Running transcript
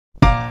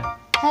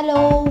Hello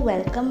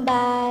welcome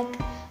back.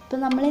 ഇപ്പോൾ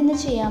നമ്മളിന്ന്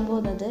ചെയ്യാൻ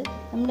പോകുന്നത്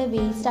നമ്മുടെ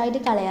വേസ്റ്റായിട്ട്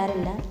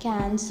കളയാറില്ല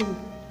ക്യാൻസും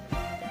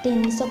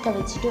ടിൻസൊക്കെ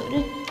വെച്ചിട്ട്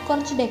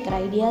കുറച്ച് ഡെക്കർ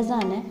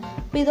ഐഡിയാസാണ്.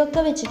 അപ്പോൾ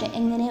ഇതൊക്കെ വെച്ചിട്ട്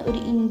എങ്ങനെ ഒരു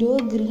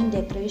ഇൻഡോർ ഗ്രീൻ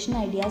ഡെക്കറേഷൻ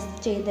ഐഡിയാസ്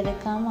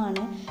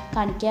ചെയ്തെടുക്കാമെന്നാണ്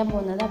കാണിക്കാൻ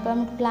പോകുന്നത്. അപ്പോൾ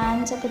നമുക്ക്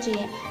പ്ലാന്റ്സ് ഒക്കെ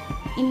ചെയ്യാം,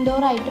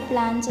 ഇൻഡോറായിട്ട്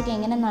പ്ലാന്റ്സ് ഒക്കെ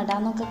എങ്ങനെ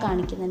നടാമെന്നൊക്കെ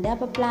കാണിക്കുന്നുണ്ട്.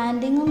 അപ്പോൾ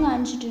പ്ലാന്റിങ്ങും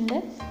കാണിച്ചിട്ടുണ്ട്,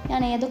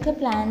 ഞാൻ ഏതൊക്കെ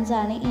പ്ലാന്റ്സ്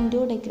ആണ്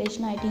ഇൻഡോർ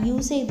ഡെക്കറേഷനായിട്ട്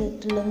യൂസ്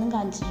ചെയ്തിട്ടുള്ളതെന്നും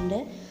കാണിച്ചിട്ടുണ്ട്.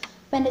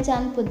 അപ്പോൾ എൻ്റെ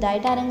ചാനൽ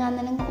പുതുതായിട്ട്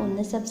ആരെങ്കിലും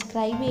ഒന്ന്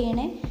സബ്സ്ക്രൈബ്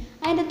ചെയ്യണേ.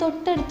 അതിൻ്റെ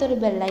തൊട്ടടുത്തൊരു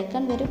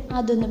ബെല്ലൈക്കൺ വരും,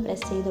 അതൊന്ന്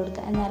പ്രസ് ചെയ്ത്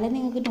കൊടുക്കുക, എന്നാലേ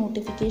നിങ്ങൾക്ക്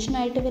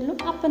നോട്ടിഫിക്കേഷനായിട്ട് വരുള്ളൂ,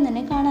 അപ്പം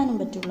തന്നെ കാണാനും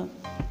പറ്റുള്ളൂ.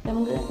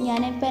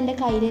 ഞാനിപ്പോൾ എൻ്റെ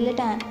കയ്യിലുള്ള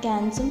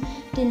ക്യാൻസും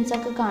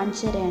ടിൻസൊക്കെ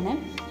കാണിച്ചു തരികയാണ്.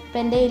 അപ്പോൾ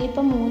എൻ്റെ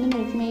കയ്യിലിപ്പോൾ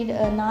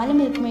 4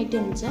 മിൽക്ക് മെയ്ഡ്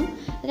ടിൻസും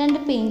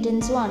 2 പെയിൻറ്റ്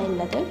ടിൻസും ആണ്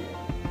ഉള്ളത്.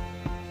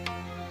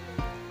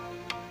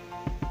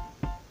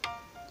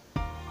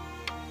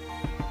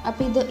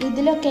 അപ്പോൾ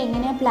ഇതിലൊക്കെ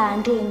എങ്ങനെയാണ്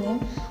പ്ലാന്റ് ചെയ്യുന്നതും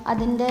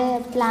അതിൻ്റെ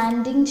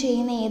പ്ലാന്റിങ്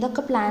ചെയ്യുന്ന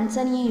ഏതൊക്കെ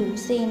പ്ലാന്റ്സാണ് ഞാൻ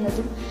യൂസ്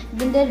ചെയ്യുന്നതും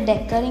ഇതിൻ്റെ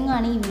ഡെക്കറിങ്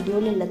ആണ് ഈ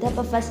വീഡിയോയിലുള്ളത്.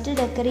 അപ്പോൾ ഫസ്റ്റ്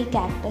ഡെക്കർ ഈ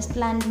കാക്ടസ്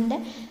പ്ലാന്റിൻ്റെ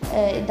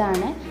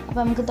ഇതാണ്. അപ്പോൾ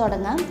നമുക്ക്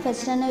തുടങ്ങാം.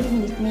 ഫസ്റ്റ് തന്നെ ഒരു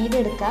മിൽക്ക് മെയ്ഡ്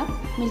എടുക്കുക,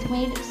 മിൽക്ക്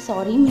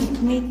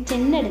മെയ്ഡ്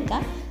ടിൻ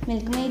എടുക്കുക.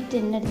 മിൽക്ക് മെയ്ഡ്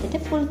ടിൻ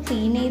എടുത്തിട്ട് ഫുൾ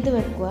ക്ലീൻ ചെയ്ത്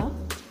വെക്കുക.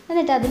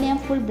 എന്നിട്ട് അതിന്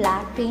ഞാൻ ഫുൾ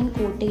ബ്ലാക്ക് പെയിൻറ്റ്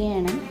കോട്ട്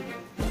ചെയ്യുകയാണ്.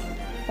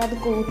 അപ്പോൾ അത്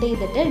കോട്ട്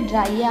ചെയ്തിട്ട്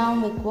ഡ്രൈ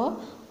ആവാൻ വെക്കുക.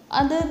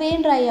 അത്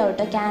വേഗം ഡ്രൈ ആവും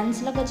കേട്ടോ,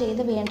 ക്യാൻസലൊക്കെ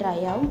ചെയ്ത് വേഗം ഡ്രൈ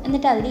ആവും.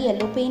 എന്നിട്ട് അതിൽ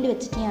യെല്ലോ പെയിൻറ്റ്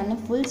വെച്ചിട്ട് ഞാൻ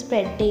ഫുൾ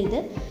സ്പ്രെഡ് ചെയ്തിട്ട്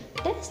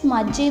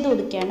സ്മഡ്ജ് ചെയ്ത്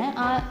കൊടുക്കുകയാണ്.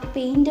 ആ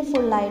പെയിൻറ്റ്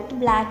ഫുള്ളായിട്ട്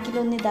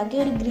ബ്ലാക്കിലൊന്ന് ഇതാക്കി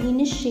ഒരു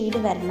ഗ്രീനിഷ് ഷെയ്ഡ്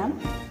വരണം.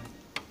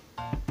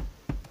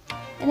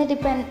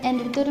 എന്നിട്ടിപ്പോൾ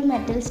എൻ്റെ അടുത്തൊരു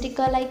മെറ്റൽ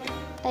സ്റ്റിക്കർ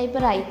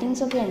ടൈപ്പ്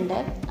റൈറ്റിങ്സ് ഒക്കെ ഉണ്ട്,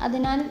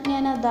 അതിനാൽ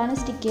ഞാൻ അതാണ്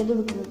സ്റ്റിക്ക് ചെയ്ത്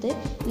കൊടുക്കുന്നത്.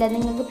 ഇല്ല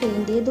നിങ്ങൾക്ക്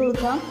പെയിൻറ്റ് ചെയ്ത്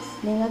കൊടുക്കാം,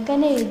 നിങ്ങൾക്ക്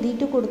തന്നെ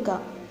എഴുതിയിട്ട്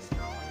കൊടുക്കാം,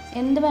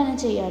 എന്ത് വേണം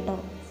ചെയ്യാം കേട്ടോ.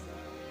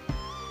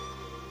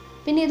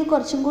 പിന്നെ ഇത്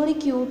കുറച്ചും കൂടി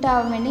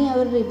ക്യൂട്ടാവാൻ വേണ്ടി ഞാൻ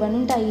ഒരു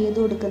റിബണും ടൈ ചെയ്ത്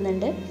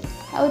കൊടുക്കുന്നുണ്ട്.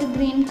 ആ ഒരു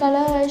ഗ്രീൻ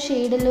കളർ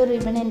ഷെയ്ഡുള്ള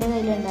റിബൺ എൻ്റെ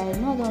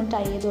കയ്യിലുണ്ടായിരുന്നു, അതുകൊണ്ട്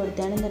ടൈ ചെയ്ത്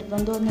കൊടുത്തതാണ്.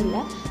 നിർബന്ധമൊന്നുമില്ല,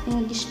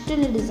 നിങ്ങൾക്ക്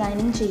ഇഷ്ടമുള്ള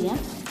ഡിസൈനിങ് ചെയ്യാം.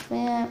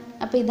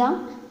 അപ്പോൾ ഇതാ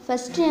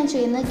ഫസ്റ്റ് ഞാൻ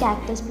ചെയ്യുന്നത്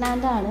കാക്ടസ്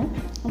പ്ലാന്റ് ആണ്.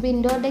 അപ്പോൾ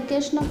ഇൻഡോർ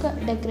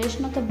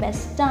ഡെക്കറേഷനൊക്കെ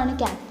ബെസ്റ്റാണ്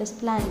കാക്ടസ്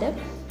പ്ലാന്റ്.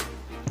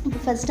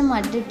 അപ്പോൾ ഫസ്റ്റ്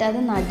മഡ് ഇട്ട് അത്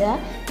നടുക,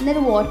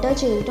 എന്നിട്ട് വാട്ടർ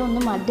ചെയ്തിട്ട്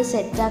ഒന്ന് മഡ്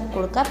സെറ്റാക്കി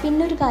കൊടുക്കുക.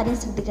 പിന്നെ ഒരു കാര്യം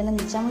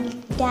ശ്രദ്ധിക്കണമെന്ന് വെച്ചാൽ നമ്മൾ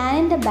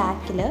ക്യാനിൻ്റെ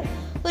ബാക്കിൽ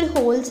ഒരു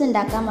ഹോൾസ്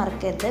ഉണ്ടാക്കാൻ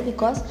മറക്കരുത്.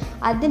 ബിക്കോസ്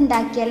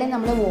അതുണ്ടാക്കിയാലേ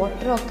നമ്മൾ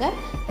വാട്ടറൊക്കെ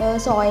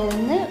സോയിൽ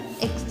നിന്ന്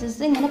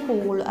എക്സസ് ഇങ്ങനെ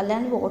പോവുള്ളൂ,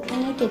 അല്ലാണ്ട് വാട്ടർ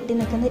ഇങ്ങനെ കെട്ടി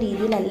നിൽക്കുന്ന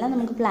രീതിയിലല്ല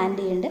നമുക്ക് പ്ലാന്റ്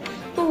ചെയ്യേണ്ടത്.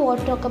 അപ്പോൾ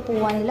വാട്ടറൊക്കെ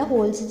പോകാനുള്ള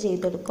ഹോൾസ്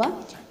ചെയ്തെടുക്കുക.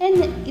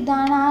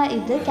 ഇതാണ്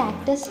ഇത്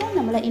കാക്ടസ്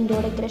നമ്മളെ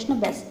ഇൻഡോർ ഡെക്കറേഷന്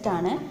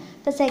ബെസ്റ്റാണ്.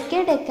 അപ്പോൾ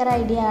സെക്കൻഡ് ഡെക്കർ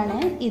ഐഡിയ ആണ്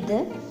ഇത്.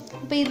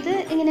 അപ്പോൾ ഇത്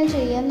ഇങ്ങനെ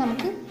ചെയ്യാൻ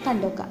നമുക്ക്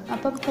കണ്ടുവെക്കാം.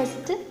 അപ്പോൾ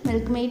ഫസ്റ്റ്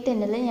മിൽക്ക് മെയ്ഡ്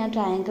ടിന്നിൽ ഞാൻ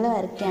ട്രയാങ്കിൾ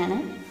വരയ്ക്കുകയാണ്.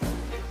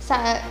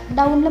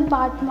 ഡൗൺ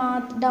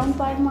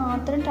പാർട്ട്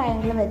മാത്രം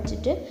ട്രയാങ്കിൾ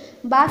വെച്ചിട്ട്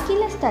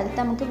ബാക്കിയുള്ള സ്ഥലത്ത്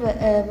നമുക്ക്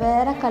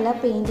വേറെ കളർ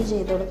പെയിൻറ്റ്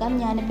ചെയ്ത് കൊടുക്കാം.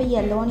 ഞാനിപ്പോൾ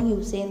യെല്ലോ ആണ്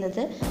യൂസ്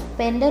ചെയ്യുന്നത്.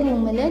 അപ്പോൾ എൻ്റെ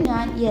റൂമിൽ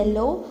ഞാൻ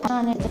യെല്ലോ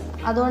ആണ്,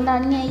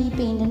 അതുകൊണ്ടാണ് ഞാൻ ഈ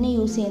പെയിൻറ്റിനെ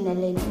യൂസ്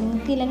ചെയ്യുന്നതല്ലേ.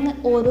 നിങ്ങൾക്ക് ഇല്ലെങ്കിൽ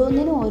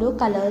ഓരോന്നിനും ഓരോ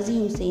കളേഴ്സ്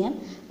യൂസ് ചെയ്യാം.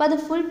 അപ്പോൾ അത്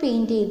ഫുൾ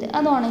പെയിൻറ്റ് ചെയ്ത്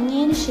അത്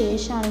ഉണങ്ങിയതിന്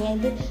ശേഷമാണ് ഞാൻ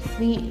ഇത്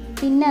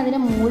പിന്നെ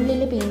അതിൻ്റെ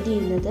മുകളിൽ പെയിൻറ്റ്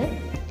ചെയ്യുന്നത്.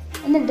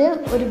 എന്നിട്ട്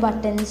ഒരു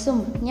ബട്ടൺസും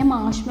ഞാൻ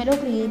മാഷ്മെല്ലോ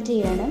ക്രിയേറ്റ്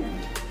ചെയ്യണം.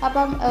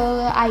 അപ്പം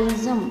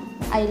ഐസും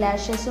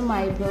ഐലാഷസും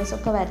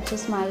ഐബ്രോസൊക്കെ വരച്ച്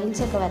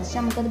സ്മൈൽസൊക്കെ വരച്ച്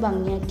നമുക്കത്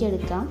ഭംഗിയാക്കി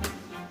എടുക്കാം.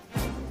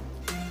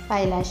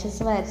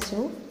 ഐലാഷസ് വരച്ചു,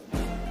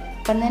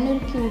 അപ്പം തന്നെ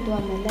ഒരു ക്യൂട്ട്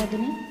വന്നില്ല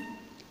അതിന്.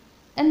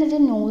 എന്നിട്ട്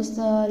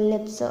നോസ്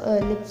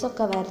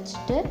ലിപ്സൊക്കെ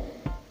വരച്ചിട്ട്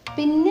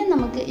പിന്നെ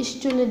നമുക്ക്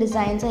ഇഷ്ടമുള്ള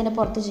ഡിസൈൻസ് അതിൻ്റെ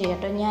പുറത്ത് ചെയ്യാം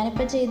കേട്ടോ.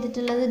 ഞാനിപ്പോൾ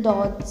ചെയ്തിട്ടുള്ളത്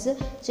ഡോട്ട്സ്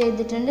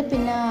ചെയ്തിട്ടുണ്ട്,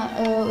 പിന്നെ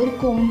ഒരു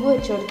കൊമ്പ്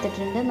വെച്ച്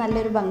കൊടുത്തിട്ടുണ്ട്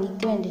നല്ലൊരു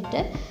ഭംഗിക്ക്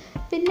വേണ്ടിയിട്ട്.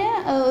 പിന്നെ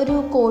ഒരു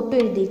കോട്ടും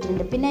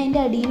എഴുതിയിട്ടുണ്ട്. പിന്നെ അതിൻ്റെ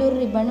അടിയിൽ ഒരു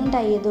റിബണും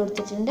ടൈ ചെയ്ത്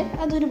കൊടുത്തിട്ടുണ്ട്,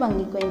 അതൊരു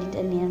ഭംഗിക്ക് വേണ്ടിയിട്ട്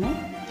തന്നെയാണ്.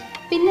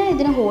 പിന്നെ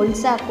ഇതിന്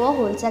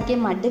ഹോൾസാക്കിയ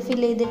മഡ്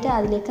ഫിൽ ചെയ്തിട്ട്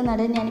അതിലേക്ക്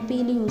നടാൻ ഞാനിപ്പോൾ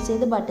ഇതിൽ യൂസ്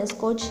ചെയ്ത് ബട്ടർ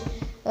സ്കോച്ച്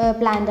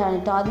പ്ലാന്റ് ആണ്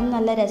കേട്ടോ. അതും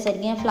നല്ല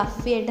രസമായിരിക്കും,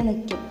 ഫ്ലഫി ആയിട്ട്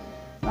നിൽക്കും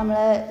നമ്മൾ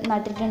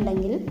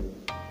നട്ടിട്ടുണ്ടെങ്കിൽ.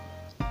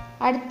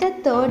 അടുത്ത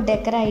തേർഡ്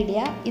ഡെക്കർ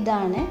ഐഡിയ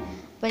ഇതാണ്.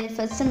 അപ്പോൾ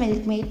ഫസ്റ്റ്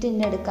മിൽക്ക് മെയ്ഡ് ടിൻ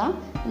എടുക്കാം,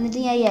 എന്നിട്ട്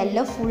ഞാൻ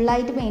യെല്ലോ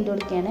ഫുള്ളായിട്ട് പെയിൻറ്റ്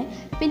കൊടുക്കുകയാണ്.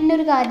 പിന്നെ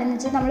ഒരു കാര്യം എന്ന്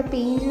വെച്ചാൽ നമ്മൾ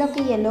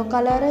പെയിൻറ്റിലൊക്കെ യെല്ലോ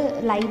കളർ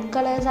ലൈറ്റ്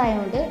കളേഴ്സ്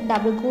ആയതുകൊണ്ട്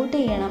ഡബിൾ കോട്ട്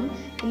ചെയ്യണം.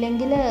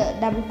 ഇല്ലെങ്കിൽ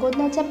ഡബിൾ കോട്ട്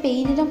എന്ന് വെച്ചാൽ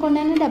പെയിൻറ്റിനെ കൊണ്ട്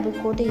തന്നെ ഡബിൾ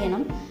കോട്ട്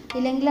ചെയ്യണം,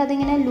 ഇല്ലെങ്കിൽ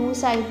അതിങ്ങനെ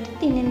ലൂസായിട്ട്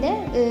ടിന്നിൻ്റെ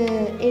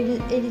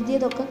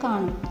എഴുതിയതൊക്കെ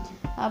കാണും,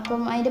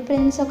 അപ്പം അതിൻ്റെ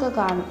പ്രിൻസൊക്കെ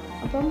കാണും.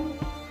 അപ്പം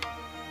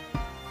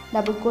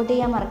ഡബിൾ കോട്ട്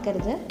ചെയ്യാൻ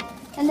മറക്കരുത്.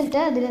 എന്നിട്ട്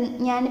അതിൽ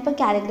ഞാനിപ്പോൾ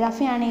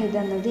കാലിഗ്രാഫിയാണ്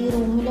എഴുതുന്നത്. ഈ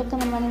റൂമിലൊക്കെ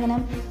നമ്മളിങ്ങനെ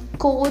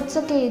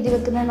കോട്ട്സൊക്കെ എഴുതി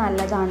വെക്കുന്നത്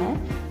നല്ലതാണ്,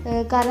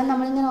 കാരണം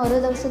നമ്മളിങ്ങനെ ഓരോ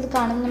ദിവസം ഇത്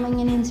കാണുമ്പോൾ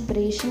നമ്മളിങ്ങനെ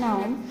ഇൻസ്പിറേഷൻ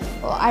ആവും,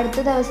 അടുത്ത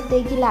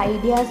ദിവസത്തേക്കുള്ള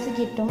ഐഡിയാസ്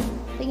കിട്ടും.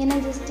 ഇങ്ങനെ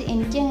ജസ്റ്റ്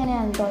എനിക്ക്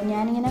എങ്ങനെയാണ് കേട്ടോ,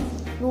 ഞാനിങ്ങനെ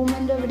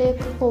റൂമിൻ്റെ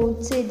ഇവിടെയൊക്കെ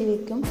കോട്ട്സ് എഴുതി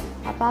വെക്കും.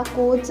 അപ്പോൾ ആ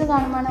കോട്ട്സ്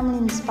കാണുമ്പോൾ നമ്മൾ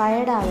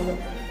ഇൻസ്പയർഡ് ആവുന്നത്.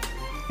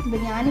 അപ്പോൾ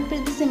ഞാനിപ്പോൾ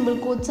ഇത് സിമ്പിൾ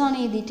കോട്ട്സാണ്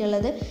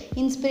എഴുതിയിട്ടുള്ളത്.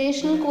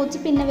 ഇൻസ്പിറേഷണൽ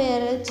കോട്ട്സ് പിന്നെ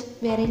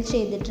വേറെ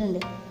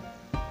ചെയ്തിട്ടുണ്ട്.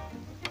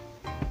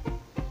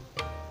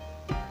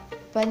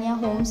 അപ്പോൾ ഞാൻ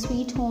ഹോം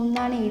സ്വീറ്റ് ഹോം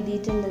എന്നാണ്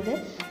എഴുതിയിട്ടുള്ളത്.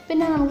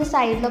 പിന്നെ നമുക്ക്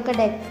സൈഡിലൊക്കെ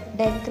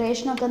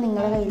ഡെക്കറേഷനൊക്കെ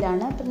നിങ്ങളുടെ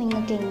കയ്യിലാണ്, അപ്പോൾ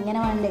നിങ്ങൾക്ക് എങ്ങനെ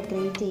വേണം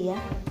ഡെക്കറേറ്റ്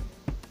ചെയ്യാം.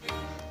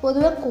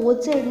 പൊതുവെ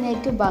കോഡ്സ്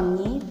എഴുതുന്നതായിരിക്കും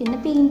ഭംഗി. പിന്നെ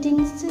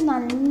പെയിൻറ്റിങ്സ്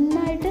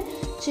നന്നായിട്ട്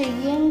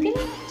ചെയ്യുമെങ്കിൽ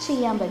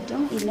ചെയ്യാൻ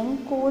പറ്റും, ഇല്ലെങ്കിൽ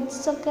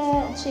കോഡ്സൊക്കെ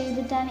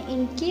ചെയ്തിട്ടാണ്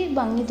എനിക്ക്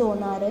ഭംഗി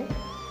തോന്നാറ്.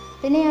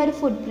 പിന്നെ ഞാൻ ഒരു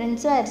ഫുട്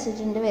പ്രിൻറ്റ്സ്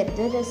വരച്ചിട്ടുണ്ട്,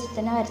 വെറുതെ ഒരു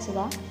രസത്തിന്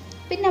വരച്ചതാണ്.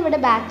 പിന്നെ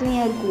അവിടെ ബാക്കിൽ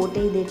ഞാൻ ഒരു കോട്ട്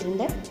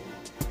ചെയ്തിട്ടുണ്ട്.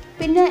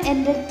 പിന്നെ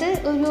എൻ്റെ അടുത്ത്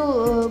ഒരു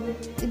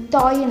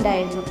ടോയ്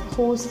ഉണ്ടായിരുന്നു,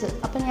 ഹോസ്.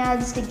 അപ്പോൾ ഞാൻ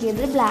അത് സ്റ്റിക്ക്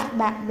ചെയ്ത്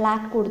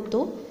ബ്ലാക്ക്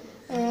കൊടുത്തു.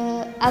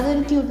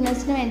 അതൊരു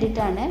ക്യൂട്ട്നെസ്സിന്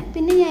വേണ്ടിയിട്ടാണ്.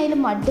 പിന്നെ ഞാൻ അതിൽ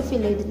മഡ്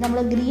ഫിൽ ചെയ്തിട്ട് നമ്മൾ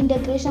ഗ്രീൻ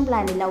ഡെക്കറേഷൻ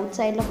പ്ലാൻ ഇല്ല ഔട്ട്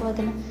സൈഡിലൊക്കെ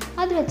വെക്കുന്നത്,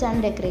 അത് വെച്ചാണ്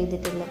ഡെക്കറേറ്റ്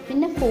ചെയ്തിട്ടുള്ളത്.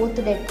 പിന്നെ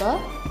ഫോർത്ത് ഡെക്കർ,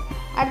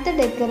 അടുത്ത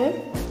ഡെക്കർ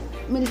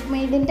മിൽക്ക്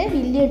മെയ്ഡിൻ്റെ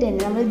വലിയ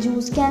ടിന്ന്, നമ്മൾ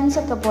ജ്യൂസ് ക്യാൻസ്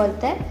ഒക്കെ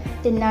പോലത്തെ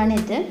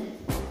ടിന്നാണിത്.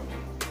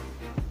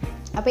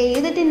 അപ്പോൾ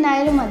ഏത്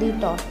ടിന്നായാലും മതി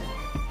കേട്ടോ,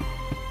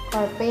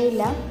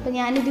 കുഴപ്പമില്ല. അപ്പോൾ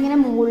ഞാനിതിങ്ങനെ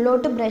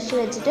മുകളിലോട്ട് ബ്രഷ്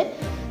വെച്ചിട്ട്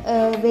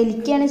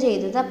വലിക്കുകയാണ്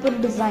ചെയ്തത്. അപ്പോൾ ഒരു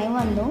ഡിസൈൻ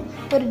വന്നു.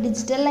 അപ്പോൾ ഒരു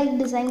ഡിജിറ്റൽ ലൈക്ക്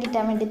ഡിസൈൻ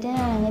കിട്ടാൻ വേണ്ടിയിട്ട്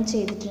ഞാൻ അങ്ങനെ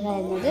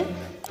ചെയ്തിട്ടുണ്ടായിരുന്നത്.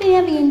 പിന്നെ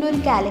ഞാൻ വീണ്ടും ഒരു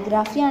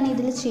കാലിഗ്രാഫിയാണ്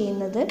ഇതിൽ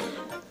ചെയ്യുന്നത്.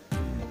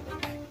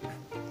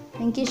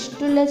 എനിക്ക്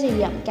ഇഷ്ടമുള്ള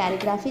ചെയ്യാം,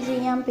 കാലിഗ്രാഫി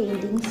ചെയ്യാം,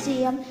 പെയിൻറ്റിങ്സ്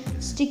ചെയ്യാം,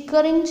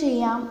 സ്റ്റിക്കറിങ്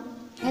ചെയ്യാം,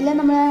 എല്ലാം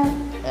നമ്മളെ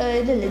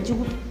ഇതില്ലേ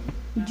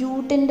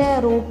ജൂട്ടിൻ്റെ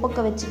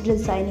റോപ്പൊക്കെ വെച്ചിട്ട്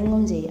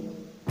ഡിസൈനിങ്ങും ചെയ്യാം.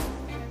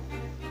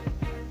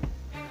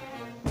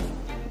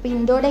 അപ്പോൾ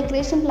ഇൻഡോർ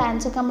ഡെക്കറേഷൻ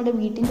പ്ലാന്റ്സ് ഒക്കെ നമ്മുടെ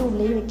വീട്ടിൻ്റെ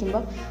ഉള്ളിൽ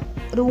വെക്കുമ്പോൾ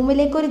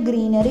റൂമിലേക്ക് ഒരു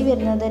ഗ്രീനറി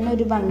വരുന്നത് തന്നെ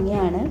ഒരു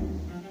ഭംഗിയാണ്.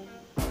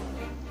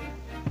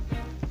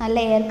 നല്ല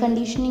എയർ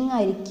കണ്ടീഷനിങ്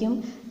ആയിരിക്കും.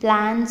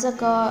 പ്ലാന്റ്സ്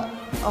ഒക്കെ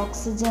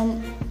ഓക്സിജൻ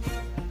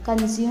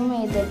കൺസ്യൂം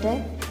ചെയ്തിട്ട്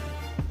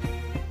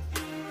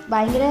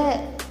ഭയങ്കര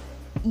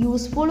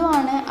യൂസ്ഫുള്ളും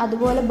ആണ്,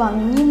 അതുപോലെ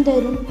ഭംഗിയും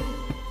തരും.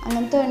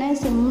 അങ്ങനത്തെ തന്നെ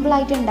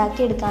സിമ്പിളായിട്ട്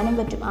ഉണ്ടാക്കിയെടുക്കാനും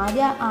പറ്റും.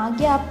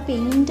 ആകെ ആ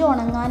പെയിൻറ്റ്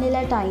ഉണങ്ങാനുള്ള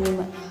ടൈം,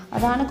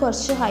 അതാണ്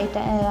കുറച്ച്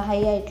ഹൈ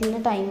ആയിട്ടുള്ള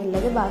ടൈം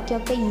ഉള്ളത്.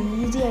 ബാക്കിയൊക്കെ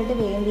ഈസി ആയിട്ട്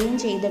വേഗം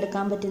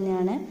ചെയ്തെടുക്കാൻ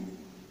പറ്റുന്നതാണ്.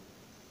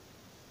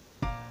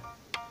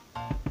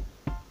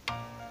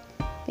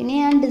 പിന്നെ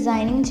ഞാൻ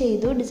ഡിസൈനിങ്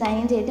ചെയ്ത്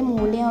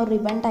മുകളിൽ ഞാൻ ഒരു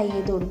റിബൺ ടൈ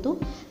ചെയ്ത് കൊടുത്തു.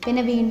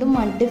 പിന്നെ വീണ്ടും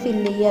മഡ്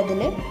ഫില്ല്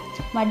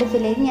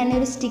ചെയ്ത്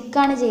ഞാനൊരു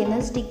സ്റ്റിക്കാണ്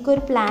ചെയ്യുന്നത്. സ്റ്റിക്ക്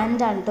ഒരു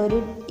പ്ലാന്റ് ആണ് കേട്ടോ, ഒരു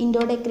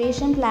ഇൻഡോർ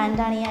ഡെക്കറേഷൻ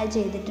പ്ലാന്റ് ആണ് ഞാൻ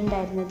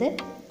ചെയ്തിട്ടുണ്ടായിരുന്നത്.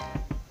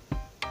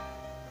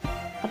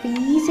 അപ്പോൾ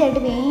ഈസി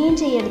ആയിട്ട് വേഗം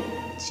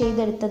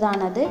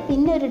ചെയ്തെടുത്തതാണത്.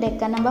 പിന്നെ ഒരു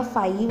ഡെക്കർ നമ്പർ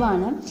 5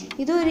 ആണ്.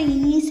 ഇതൊരു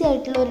ഈസി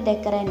ആയിട്ടുള്ള ഒരു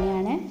ഡെക്കർ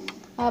തന്നെയാണ്.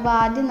 അപ്പോൾ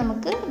ആദ്യം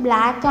നമുക്ക്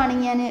ബ്ലാക്ക്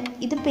ആണ്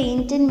ഇത്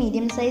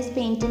മീഡിയം സൈസ്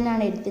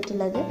പെയിൻറ്റിനാണ്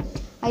എടുത്തിട്ടുള്ളത്.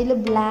 അതിൽ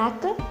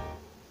ബ്ലാക്ക്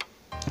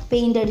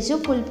പെയിൻ്റ് അടിച്ചു,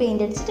 ഫുൾ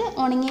പെയിൻ്റ് അടിച്ചിട്ട്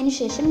ഉണങ്ങിയതിന്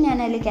ശേഷം ഞാൻ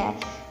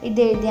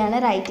അതിൽ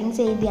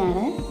റൈറ്റിങ്സ്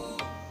എഴുതിയാണ്.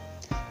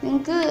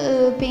 നിങ്ങൾക്ക്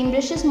പെയിൻറ്റ്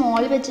ബ്രഷ്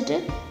സ്മോൾ വെച്ചിട്ട്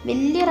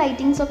വലിയ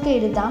റൈറ്റിങ്സ് ഒക്കെ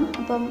എഴുതാം.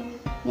 അപ്പം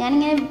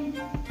ഞാനിങ്ങനെ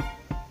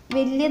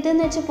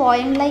വലിയതെന്ന് വെച്ചാൽ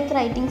പോയം ലൈക്ക്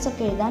റൈറ്റിങ്സ്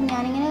ഒക്കെ എഴുതാം.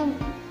 ഞാനിങ്ങനെ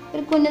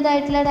ഒരു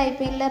കുഞ്ഞതായിട്ടുള്ള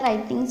ടൈപ്പിലുള്ള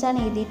റൈറ്റിങ്സാണ്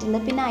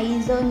എഴുതിയിട്ടുള്ളത്. പിന്നെ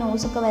ഐസ്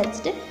നോസൊക്കെ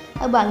വരച്ചിട്ട്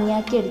അത്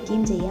ഭംഗിയാക്കി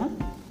എടുക്കുകയും ചെയ്യാം.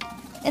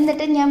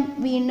 എന്നിട്ട് ഞാൻ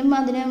വീണ്ടും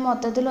അതിന്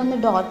മൊത്തത്തിലൊന്ന്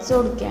ഡോട്ട്സ്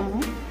കൊടുക്കുകയാണ്.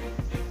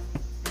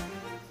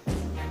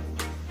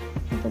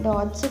 അപ്പോൾ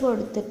ഡോട്ട്സ്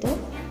കൊടുത്തിട്ട്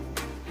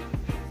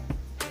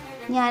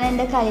ഞാൻ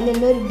എൻ്റെ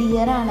കയ്യിലുള്ള ഒരു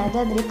ഡിയറാണത്,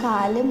 അതിൽ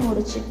കാല്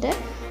മുറിച്ചിട്ട്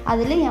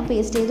അതിൽ ഞാൻ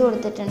പേസ്റ്റ് ചെയ്ത്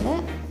കൊടുത്തിട്ടുണ്ട്.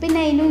 പിന്നെ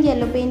അതിലും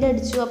യെല്ലോ പെയിൻ്റ്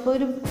അടിച്ചു. അപ്പോൾ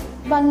ഒരു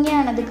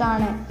ഭംഗിയാണത്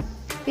കാണാൻ.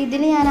 അപ്പോൾ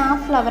ഇതിൽ ഞാൻ ആ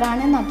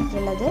ഫ്ലവറാണ്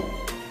നട്ടിട്ടുള്ളത്.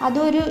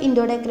 അതൊരു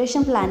ഇൻഡോർ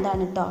ഡെക്കറേഷൻ പ്ലാന്റ്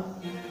ആണ് കേട്ടോ.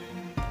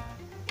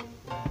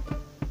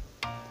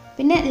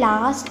 പിന്നെ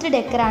ലാസ്റ്റ്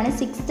ഡെക്കറാണ്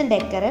 6th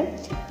ഡെക്കർ.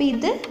 അപ്പോൾ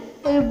ഇത്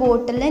ഒരു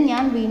ബോട്ടിൽ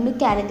ഞാൻ വീണ്ടും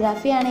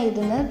കാലിഗ്രാഫിയാണ്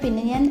എഴുതുന്നത്.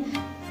 പിന്നെ ഞാൻ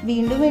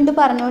വീണ്ടും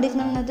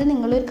പറഞ്ഞുകൊണ്ടിരിക്കുന്നത്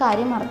നിങ്ങളൊരു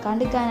കാര്യം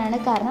മറക്കാണ്ടിരിക്കാനാണ്.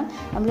 കാരണം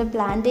നമ്മൾ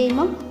പ്ലാന്റ്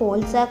ചെയ്യുമ്പം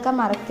ഹോൾസ് ആക്കാൻ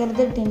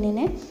മറക്കരുത്.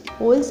 ടിന്നിന്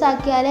ഹോൾസ്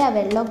ആക്കിയാലേ ആ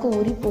വെള്ളമൊക്കെ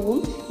ഊരിപ്പോവും,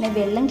 പിന്നെ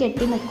വെള്ളം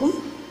കെട്ടി നിൽക്കും,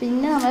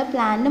 പിന്നെ നമ്മുടെ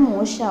പ്ലാന്റ്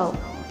മോശമാവും.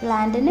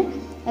 പ്ലാന്റിന്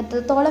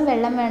എത്രത്തോളം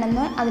വെള്ളം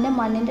വേണമെന്ന് അതിൻ്റെ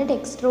മണ്ണിൻ്റെ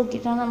ടെക്സ്ചർ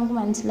നോക്കിയിട്ടാണ് നമുക്ക്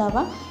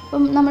മനസ്സിലാവുക.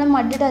 ഇപ്പം നമ്മൾ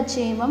മഡ് ടച്ച്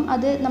ചെയ്യുമ്പം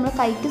അത് നമ്മൾ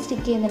കൈക്ക്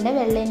സ്റ്റിക്ക് ചെയ്യുന്നുണ്ട്,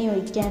 വെള്ളം ഇനി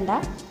ഒഴിക്കേണ്ട.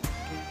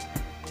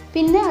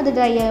 പിന്നെ അത്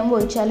ഡ്രൈ ആകുമ്പോൾ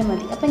ഒഴിച്ചാലും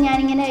മതി. അപ്പം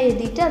ഞാനിങ്ങനെ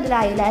എഴുതിയിട്ട് അതിൽ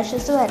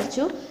ഐലാഷസ്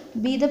വരച്ചു.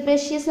 ബി ദ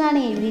പ്രഷ്യസ് ആണ്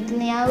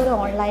എഴുതിയിട്ടുള്ളത്. ഞാൻ ഒരു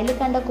ഓൺലൈനിൽ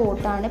കണ്ട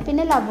കോട്ടാണ്.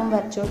 പിന്നെ ലവും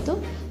വരച്ചു കൊടുത്തു.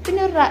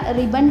 പിന്നെ ഒരു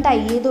റിബൺ ടൈ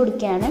ചെയ്ത്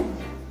കൊടുക്കുകയാണ്.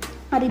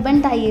 ആ റിബൺ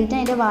ടൈ ചെയ്തിട്ട്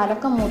അതിൻ്റെ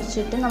വാലൊക്കെ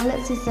മുറിച്ചിട്ട് നമ്മൾ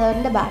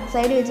സിസറിൻ്റെ ബാക്ക്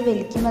സൈഡ് വെച്ച്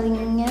വലിക്കുമ്പോൾ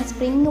അതിങ്ങനെ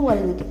സ്പ്രിങ്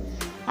പോലെ നിൽക്കും.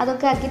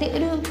 അതൊക്കെ ആക്കിയിട്ട്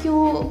ഒരു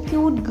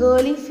ക്യൂട്ട്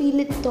ഗേളി ഫീൽ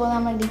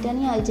തോന്നാൻ വേണ്ടിയിട്ടാണ്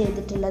ഞാൻ അത്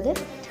ചെയ്തിട്ടുള്ളത്.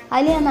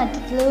 അതിൽ ഞാൻ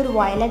നട്ടിട്ടുള്ളത് ഒരു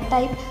വയലറ്റ്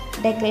ടൈപ്പ്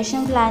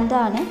ഡെക്കറേഷൻ പ്ലാന്റ്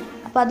ആണ്.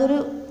 അപ്പോൾ അതൊരു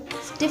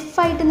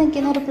സ്റ്റിഫായിട്ട്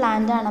നിൽക്കുന്ന ഒരു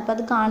പ്ലാന്റ് ആണ്. അപ്പോൾ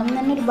അത് കാണുമ്പോൾ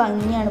തന്നെ ഒരു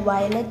ഭംഗിയാണ്.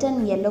 വയലറ്റ്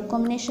ആൻഡ് യെല്ലോ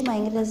കോമ്പിനേഷൻ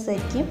ഭയങ്കര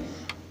രസമായിരിക്കും.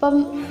 അപ്പം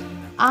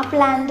ആ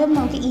പ്ലാന്റും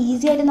നമുക്ക്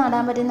ഈസി ആയിട്ട്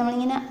നടാൻ പറ്റും.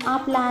 നമ്മളിങ്ങനെ ആ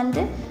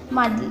പ്ലാന്റ്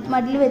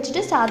മഡിൽ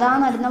വെച്ചിട്ട് സാധാരണ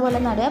നടുന്ന പോലെ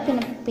നടുക.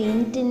 പിന്നെ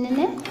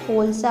പെയിൻറ്റിന്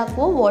ഹോൾസ്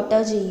ആക്കുക,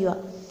 വാട്ടർ ചെയ്യുക.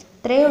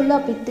 ഇത്രയേ ഉള്ളൂ.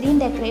 അപ്പോൾ ഇത്രയും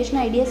ഡെക്കറേഷൻ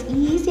ഐഡിയാസ്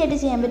ഈസി ആയിട്ട്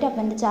ചെയ്യാൻ പറ്റും.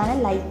 അപ്പോൾ എൻ്റെ ചാനൽ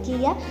ലൈക്ക്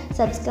ചെയ്യുക,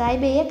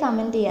 സബ്സ്ക്രൈബ് ചെയ്യുക,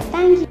 കമൻറ്റ് ചെയ്യുക.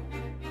 Thank you.